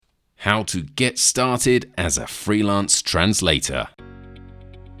how to get started as a freelance translator.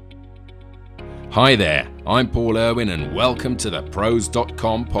 Hi there, I'm Paul Irwin and welcome to the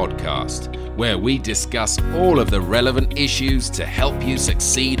Pros.com podcast, where we discuss all of the relevant issues to help you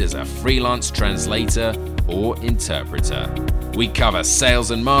succeed as a freelance translator or interpreter. We cover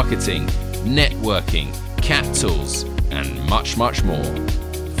sales and marketing, networking, CAT tools, and much, much more.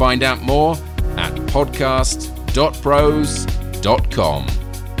 Find out more at podcast.pros.com.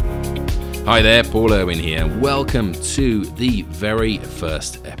 Hi there, Paul Irwin here. Welcome to the very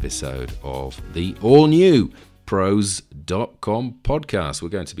first episode of the all-new Pros.com podcast. We're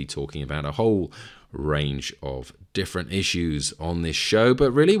going to be talking about a whole range of different issues on this show,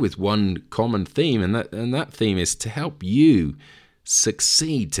 but really with one common theme, and that theme is to help you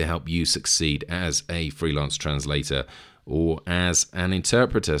succeed as a freelance translator or as an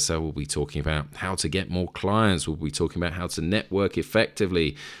interpreter. So we'll be talking about how to get more clients. We'll be talking about how to network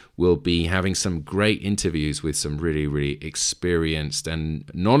effectively. We'll be having some great interviews with some really, really experienced and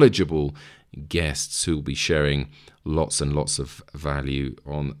knowledgeable guests who will be sharing lots and lots of value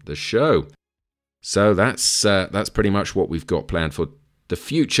on the show. So that's pretty much what we've got planned for the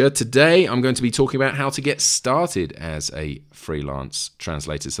future. Today, I'm going to be talking about how to get started as a freelance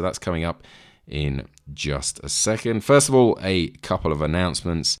translator. So that's coming up in just a second. First of all, a couple of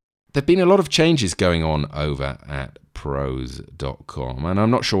announcements. There have been a lot of changes going on over at Pros.com, and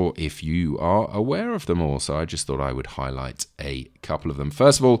I'm not sure if you are aware of them all, so I just thought I would highlight a couple of them.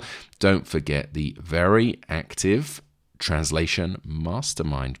 First of all, don't forget the very active Translation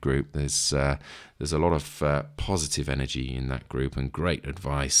Mastermind group. There's a lot of positive energy in that group and great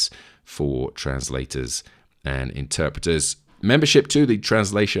advice for translators and interpreters. Membership to the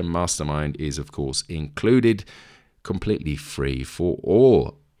Translation Mastermind is, of course, included, completely free for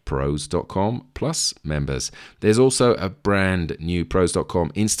all Pros.com Plus members. There's also a brand new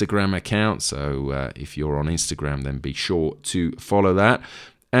Pros.com Instagram account, so if you're on Instagram, then be sure to follow that.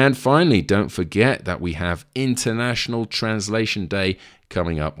 And finally, don't forget that we have International Translation Day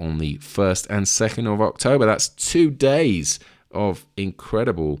coming up on the 1st and 2nd of October. That's 2 days of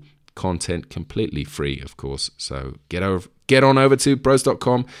incredible content, completely free, of course. So get on over to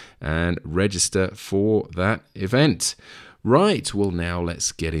Pros.com and register for that event. Right, well now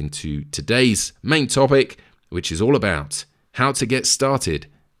let's get into today's main topic, which is all about how to get started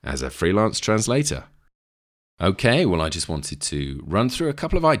as a freelance translator. Okay, well I just wanted to run through a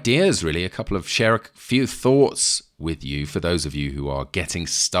couple of ideas, really, share a few thoughts with you for those of you who are getting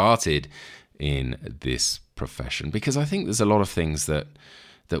started in this profession, because I think there's a lot of things that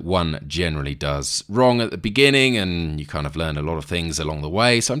one generally does wrong at the beginning, and you kind of learn a lot of things along the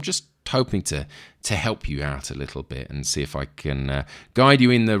way. So I'm just hoping to help you out a little bit and see if I can guide you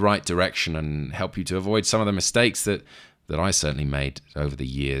in the right direction and help you to avoid some of the mistakes that I certainly made over the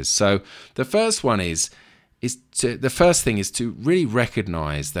years. So the first one is to really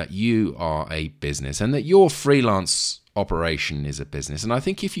recognize that you are a business and that your freelance operation is a business. And I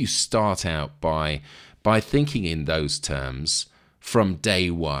think if you start out by thinking in those terms from day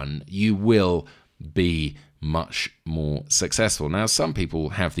one, you will be much more successful. Now, some people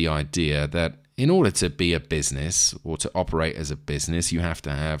have the idea that in order to be a business or to operate as a business, you have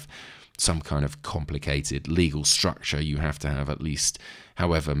to have some kind of complicated legal structure. You have to have at least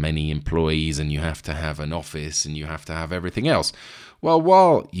however many employees, and you have to have an office, and you have to have everything else. Well,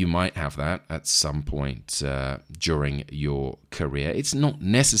 while you might have that at some point during your career, it's not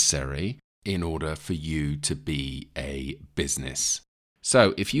necessary in order for you to be a business.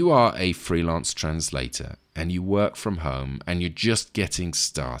 So if you are a freelance translator and you work from home and you're just getting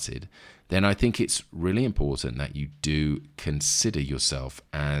started, then I think it's really important that you do consider yourself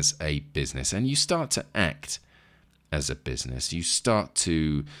as a business and you start to act as a business. You start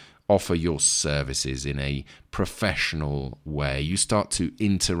to offer your services in a professional way. You start to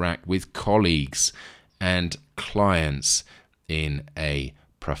interact with colleagues and clients in a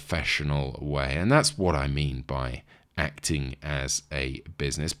professional way. And that's what I mean by acting as a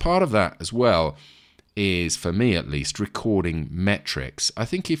business. Part of that as well is, for me at least, recording metrics. I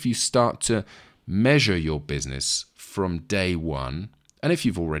think if you start to measure your business from day one, and if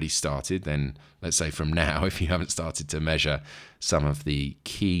you've already started, then let's say from now, if you haven't started to measure some of the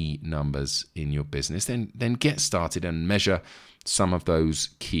key numbers in your business, then get started and measure some of those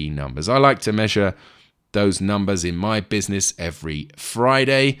key numbers. I like to measure those numbers in my business every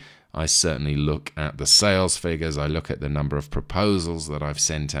Friday. I certainly look at the sales figures, I look at the number of proposals that I've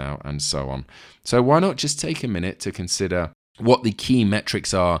sent out, and so on. So why not just take a minute to consider what the key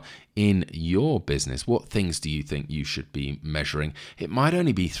metrics are in your business? What things do you think you should be measuring? It might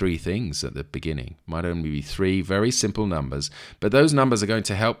only be 3 things at the beginning. It might only be 3 very simple numbers, but those numbers are going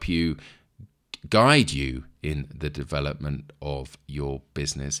to help you guide you in the development of your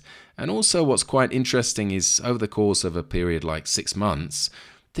business. And also what's quite interesting is over the course of a period like 6 months,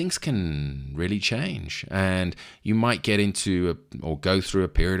 things can really change, and you might get into or go through a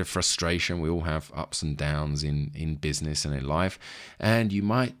period of frustration. We all have ups and downs in business and in life, and you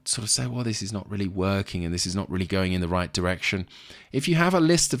might sort of say, well, this is not really working and this is not really going in the right direction. If you have a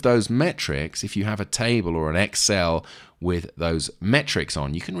list of those metrics, if you have a table or an Excel with those metrics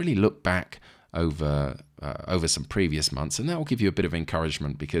on, you can really look back over some previous months, and that will give you a bit of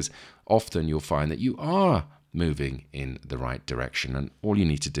encouragement, because often you'll find that you are moving in the right direction, and all you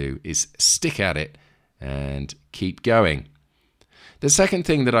need to do is stick at it and keep going. The second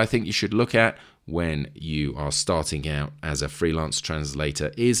thing that I think you should look at when you are starting out as a freelance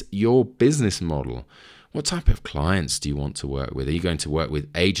translator is your business model. What type of clients do you want to work with? Are you going to work with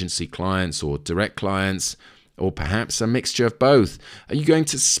agency clients or direct clients, or perhaps a mixture of both? Are you going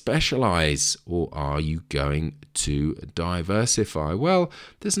to specialize, or are you going to diversify? Well,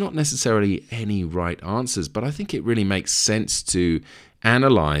 there's not necessarily any right answers, but I think it really makes sense to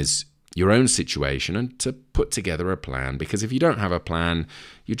analyze your own situation and to put together a plan, because if you don't have a plan,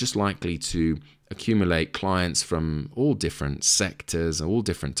 you're just likely to accumulate clients from all different sectors, all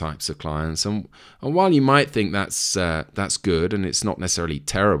different types of clients. And while you might think that's good, and it's not necessarily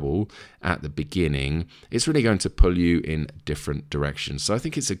terrible at the beginning, it's really going to pull you in different directions. So I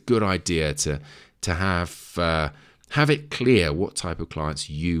think it's a good idea to have it clear what type of clients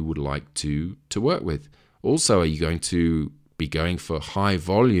you would like to work with. Also, are you going to be going for high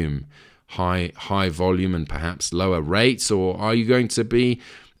volume and perhaps lower rates, or are you going to be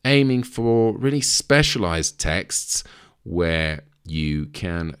aiming for really specialized texts where you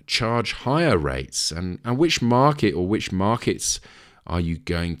can charge higher rates? And which market or which markets are you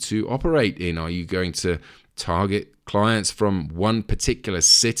going to operate in? Are you going to target clients from one particular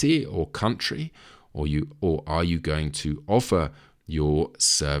city or country, or are you going to offer your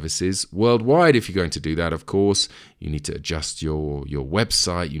services worldwide? If you're going to do that, of course, you need to adjust your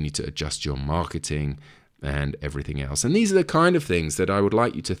website, you need to adjust your marketing and everything else. And these are the kind of things that I would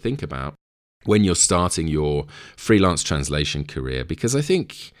like you to think about when you're starting your freelance translation career, because I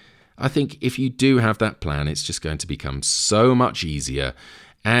think if you do have that plan, it's just going to become so much easier.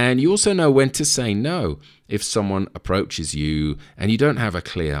 And you also know when to say no. If someone approaches you and you don't have a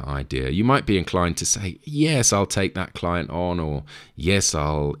clear idea, you might be inclined to say, yes, I'll take that client on, or yes,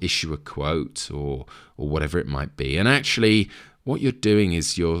 I'll issue a quote, or whatever it might be. And actually, what you're doing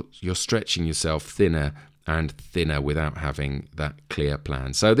is you're stretching yourself thinner and thinner without having that clear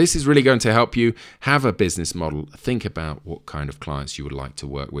plan. So this is really going to help you have a business model, think about what kind of clients you would like to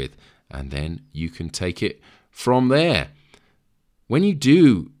work with, and then you can take it from there. When you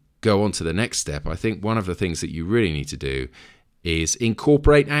do go on to the next step, I think one of the things that you really need to do is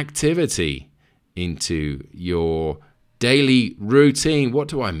incorporate activity into your daily routine. What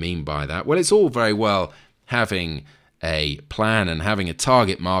do I mean by that? Well, it's all very well having a plan and having a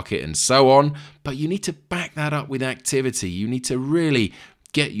target market and so on, but you need to back that up with activity. You need to really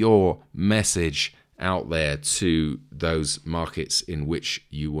get your message out there to those markets in which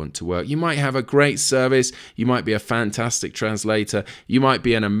you want to work. You might have a great service, you might be a fantastic translator, you might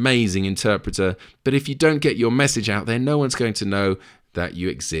be an amazing interpreter, but if you don't get your message out there, no one's going to know that you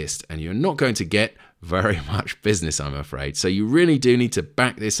exist, and you're not going to get very much business, I'm afraid. So you really do need to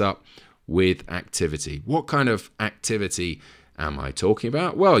back this up with activity. What kind of activity am I talking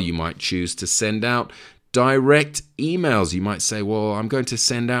about? Well, you might choose to send out direct emails. You might say, well, I'm going to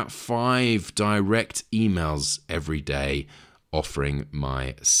send out 5 direct emails every day offering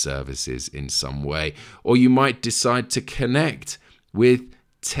my services in some way. Or you might decide to connect with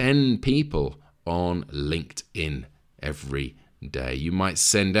 10 people on LinkedIn every day. You might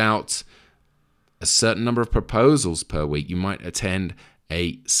send out a certain number of proposals per week. You might attend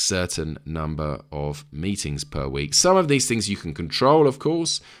a certain number of meetings per week. Some of these things you can control, of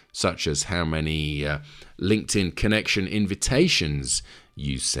course, such as how many LinkedIn connection invitations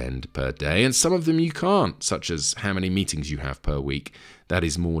you send per day, and some of them you can't, such as how many meetings you have per week. That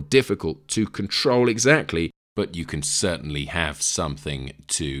is more difficult to control exactly, but you can certainly have something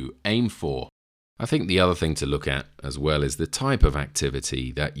to aim for. I think the other thing to look at as well is the type of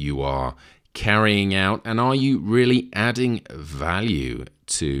activity that you are carrying out, and are you really adding value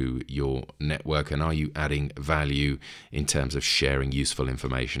to your network, and are you adding value in terms of sharing useful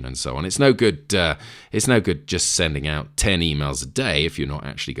information and so on. It's no good just sending out 10 emails a day if you're not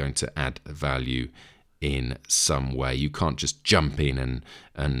actually going to add value in some way. You can't just jump in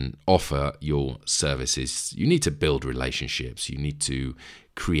and offer your services. You need to build relationships. You need to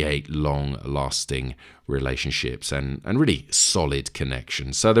create long-lasting relationships and really solid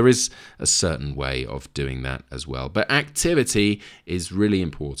connections. So there is a certain way of doing that as well. But activity is really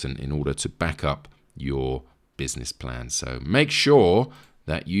important in order to back up your business plan. So make sure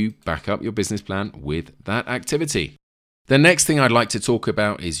that you back up your business plan with that activity. The next thing I'd like to talk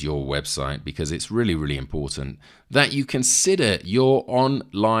about is your website, because it's really, really important that you consider your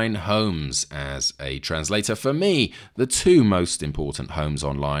online homes as a translator. For me, the two most important homes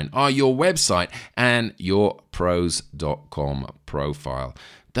online are your website and your pros.com profile.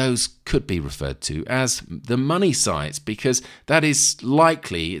 Those could be referred to as the money sites, because it's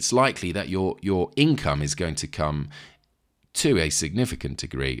likely that your income is going to come to a significant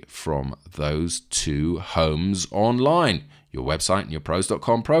degree from those two homes online, your website and your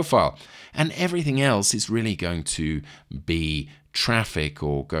pros.com profile. And everything else is really going to be traffic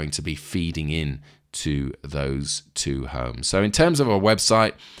or going to be feeding in to those two homes. So in terms of a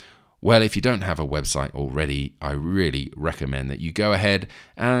website, well, if you don't have a website already, I really recommend that you go ahead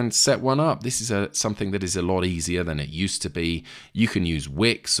and set one up. This is something that is a lot easier than it used to be. You can use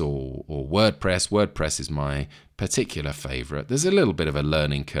Wix or WordPress. WordPress is my particular favorite. There's a little bit of a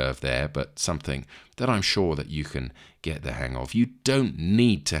learning curve there, but something that I'm sure that you can get the hang of. You don't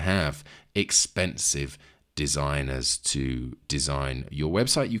need to have expensive designers to design your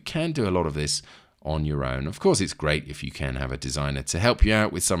website. You can do a lot of this on your own. Of course, it's great if you can have a designer to help you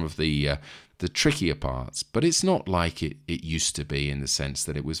out with some of the trickier parts, but it's not like it used to be, in the sense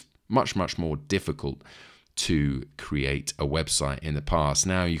that it was much, much more difficult to create a website in the past.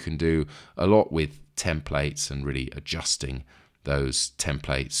 Now you can do a lot with templates and really adjusting those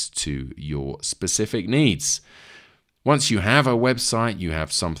templates to your specific needs. Once you have a website, you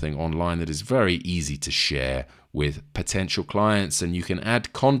have something online that is very easy to share with potential clients, and you can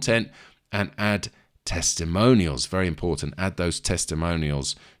add content and add testimonials. Very important. Add those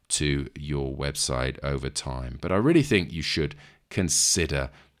testimonials to your website over time. But I really think you should consider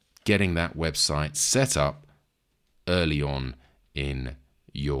getting that website set up early on in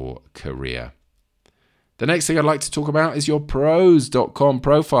your career. The next thing I'd like to talk about is your pros.com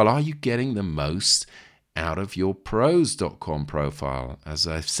profile. Are you getting the most out of your pros.com profile? As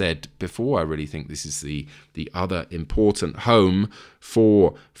I've said before, I really think this is the other important home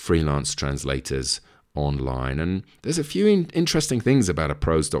for freelance translators online. And there's a few interesting things about a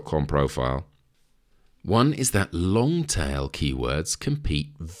pros.com profile. One is that long tail keywords compete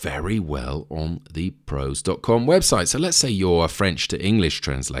very well on the pros.com website. So let's say you're a French to English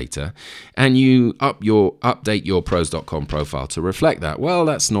translator and you update your pros.com profile to reflect that. Well,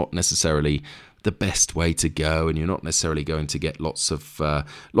 that's not necessarily the best way to go, and you're not necessarily going to get lots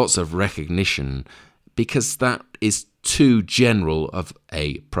of recognition, because that is too general of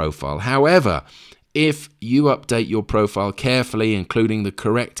a profile. However, if you update your profile carefully, including the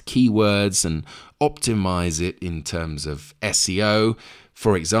correct keywords, and optimize it in terms of SEO,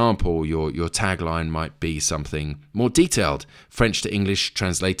 for example, your tagline might be something more detailed: French to English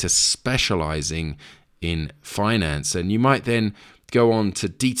translator specializing in finance, and you might then go on to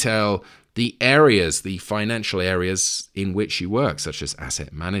detail the financial areas in which you work, such as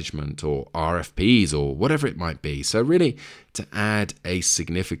asset management or RFPs or whatever it might be. So really to add a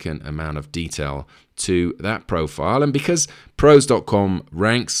significant amount of detail to that profile. And because pros.com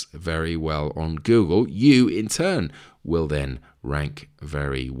ranks very well on Google, you in turn will then rank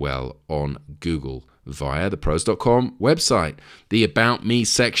very well on Google via the pros.com website. The About Me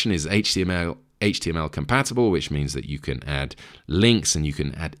section is HTML compatible, which means that you can add links and you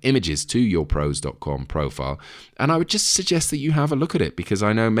can add images to your pros.com profile. And I would just suggest that you have a look at it, because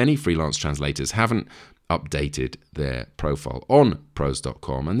I know many freelance translators haven't updated their profile on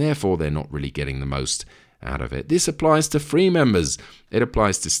pros.com, and therefore they're not really getting the most out of it. This applies to free members, it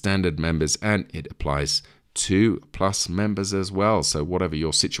applies to standard members, and it applies to plus members as well. So whatever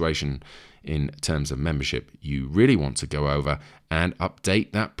your situation in terms of membership, you really want to go over and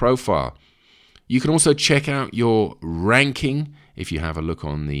update that profile. You can also check out your ranking. If you have a look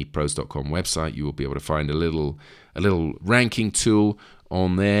on the pros.com website, you will be able to find a little ranking tool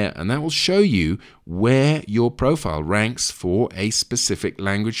on there, and that will show you where your profile ranks for a specific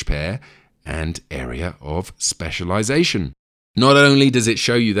language pair and area of specialization. Not only does it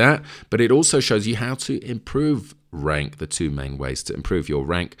show you that, but it also shows you how to improve rank. The two main ways to improve your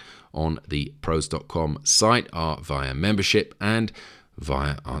rank on the pros.com site are via membership and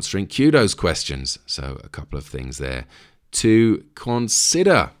via answering Kudo's questions. So a couple of things there to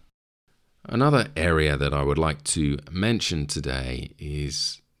consider. Another area that I would like to mention today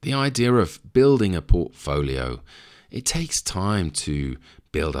is The idea of building a portfolio, it takes time to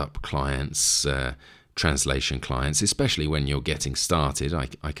build up clients, translation clients, especially when you're getting started.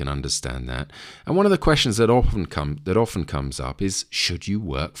 I can understand that. And one of the questions that often comes up is, should you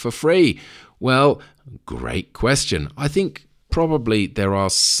work for free? Well, great question. I think probably there are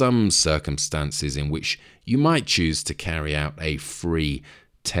some circumstances in which you might choose to carry out a free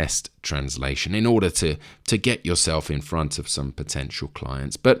test translation in order to get yourself in front of some potential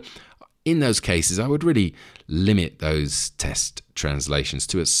clients. But in those cases, I would really limit those test translations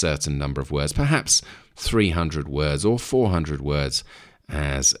to a certain number of words, perhaps 300 words or 400 words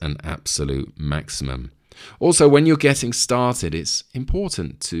as an absolute maximum. Also, when you're getting started, it's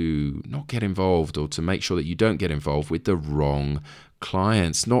important to not get involved, or to make sure that you don't get involved with the wrong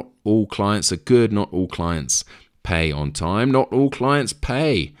clients. Not all clients are good. Not all clients pay on time. Not all clients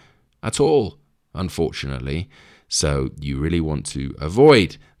pay at all, unfortunately. So you really want to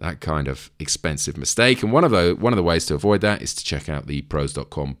avoid that kind of expensive mistake. And one of the ways to avoid that is to check out the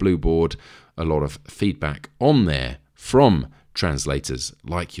pros.com Blue Board. A lot of feedback on there from translators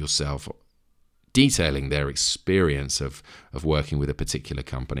like yourself, detailing their experience of working with a particular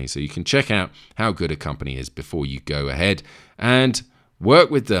company. So you can check out how good a company is before you go ahead and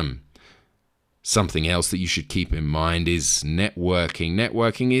work with them. Something else that you should keep in mind is networking.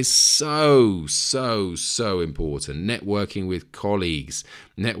 Networking is so important. Networking with colleagues,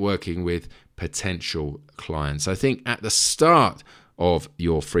 networking with potential clients. I think at the start of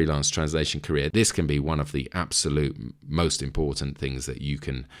your freelance translation career, this can be one of the absolute most important things that you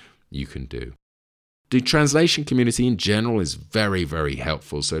can do. The translation community in general is very, very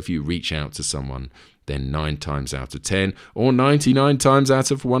helpful. So if you reach out to someone, then 9 times out of 10 or 99 times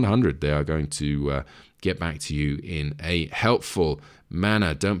out of 100, they are going to get back to you in a helpful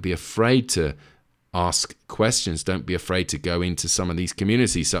manner. Don't be afraid to ask questions. Don't be afraid to go into some of these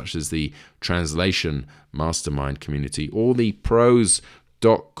communities, such as the Translation Mastermind community or the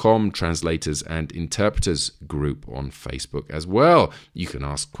Pros.com Translators and Interpreters group on Facebook as well. You can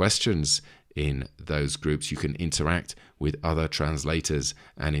ask questions in those groups. You can interact with other translators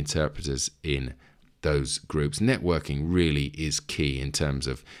and interpreters in those groups. Networking really is key in terms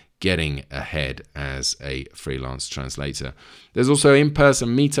of getting ahead as a freelance translator. There's also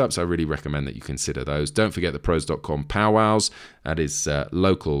in-person meetups. I really recommend that you consider those. Don't forget the pros.com powwows. That is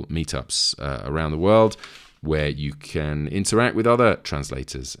local meetups around the world where you can interact with other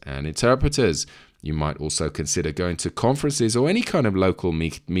translators and interpreters. You might also consider going to conferences or any kind of local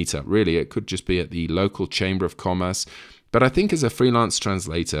meetup, really. It could just be at the local Chamber of Commerce. But I think as a freelance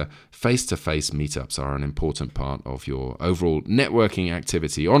translator, face-to-face meetups are an important part of your overall networking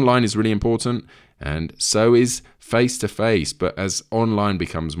activity. Online is really important, and so is face-to-face. But as online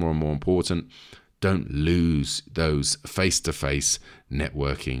becomes more and more important, don't lose those face-to-face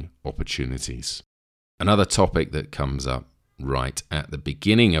networking opportunities. Another topic that comes up right at the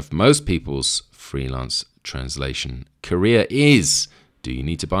beginning of most people's freelance translation career is, do you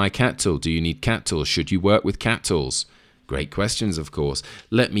need to buy a cat tool? Do you need cat tools? Should you work with cat tools? Great questions, of course.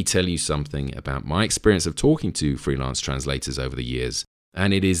 Let me tell you something about my experience of talking to freelance translators over the years,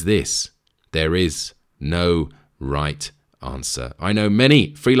 and it is this: there is no right answer. I know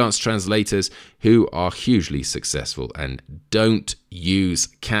many freelance translators who are hugely successful and don't use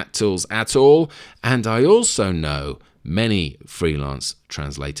cat tools at all, and I also know many freelance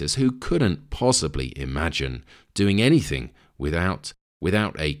translators who couldn't possibly imagine doing anything without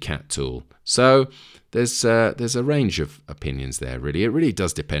a cat tool. So there's a range of opinions there, really. It really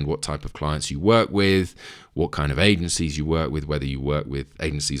does depend what type of clients you work with, what kind of agencies you work with, whether you work with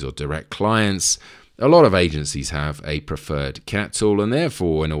agencies or direct clients. A lot of agencies have a preferred cat tool, and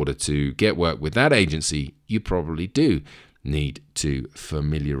therefore, in order to get work with that agency, you probably do need to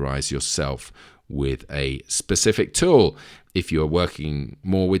familiarize yourself with a specific tool. If you're working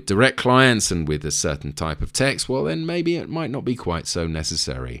more with direct clients and with a certain type of text, well, then maybe it might not be quite so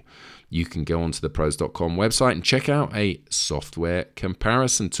necessary. You can go onto the pros.com website and check out a software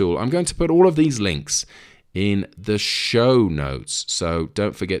comparison tool. I'm going to put all of these links in the show notes, so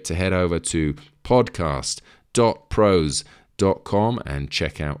don't forget to head over to podcast.pros.com and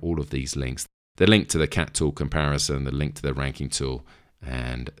check out all of these links. The link to the cat tool comparison, the link to the ranking tool,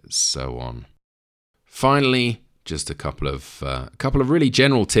 and so on. Finally, just a couple of really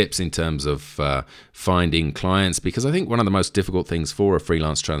general tips in terms of finding clients, because I think one of the most difficult things for a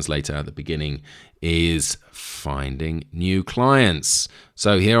freelance translator at the beginning is finding new clients.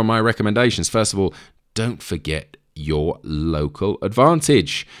 So here are my recommendations. First of all, don't forget your local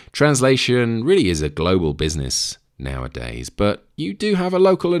advantage. Translation really is a global business nowadays, but you do have a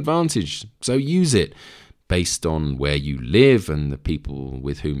local advantage, so use it. based on where you live and the people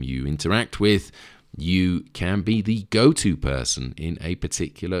with whom you interact with, you can be the go-to person in a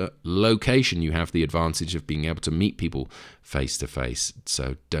particular location. You have the advantage of being able to meet people face to face,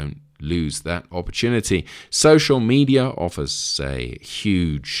 so don't lose that opportunity. Social media offers a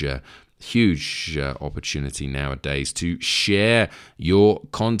huge opportunity nowadays to share your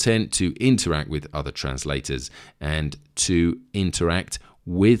content, to interact with other translators, and to interact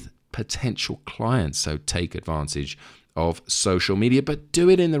with potential clients. So take advantage of social media, but do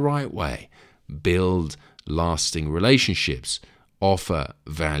it in the right way. Build lasting relationships, offer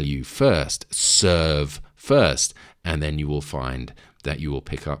value first, serve first, and then you will find that you will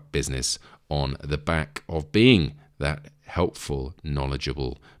pick up business on the back of being that helpful,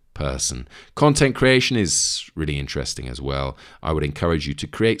 knowledgeable person. Content creation is really interesting as well. I would encourage you to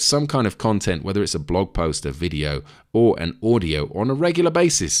create some kind of content, whether it's a blog post, a video, or an audio on a regular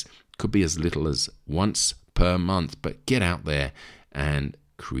basis. Could be as little as once per month, but get out there and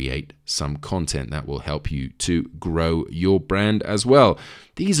create some content that will help you to grow your brand as well.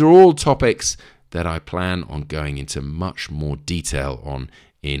 These are all topics that I plan on going into much more detail on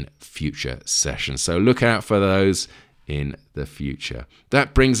in future sessions. So look out for those in the future.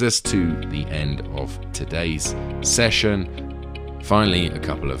 That brings us to the end of today's session. Finally, a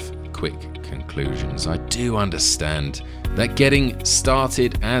couple of quick conclusions. I do understand that getting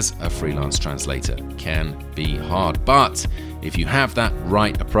started as a freelance translator can be hard, but if you have that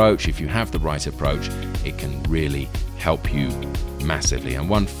right approach, it can really help you massively. And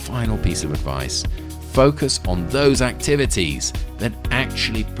one final piece of advice: focus on those activities that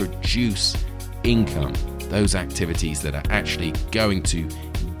actually produce income, those activities that are actually going to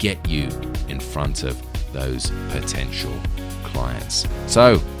get you in front of those potential clients.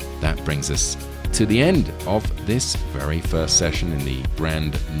 So that brings us to the end of this very first session in the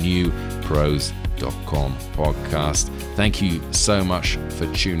brand new Pros.com podcast. Thank you so much for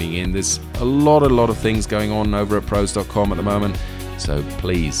tuning in. There's a lot of things going on over at Pros.com at the moment, so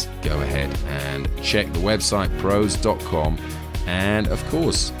please go ahead and check the website Pros.com. And of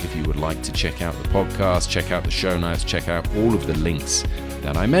course, if you would like to check out the podcast, check out the show notes, check out all of the links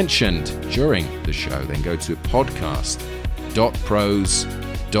that I mentioned during the show, then go to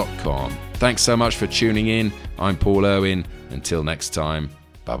podcast.pros.com. Thanks so much for tuning in. I'm Paul Irwin. Until next time,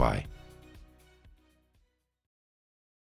 bye-bye.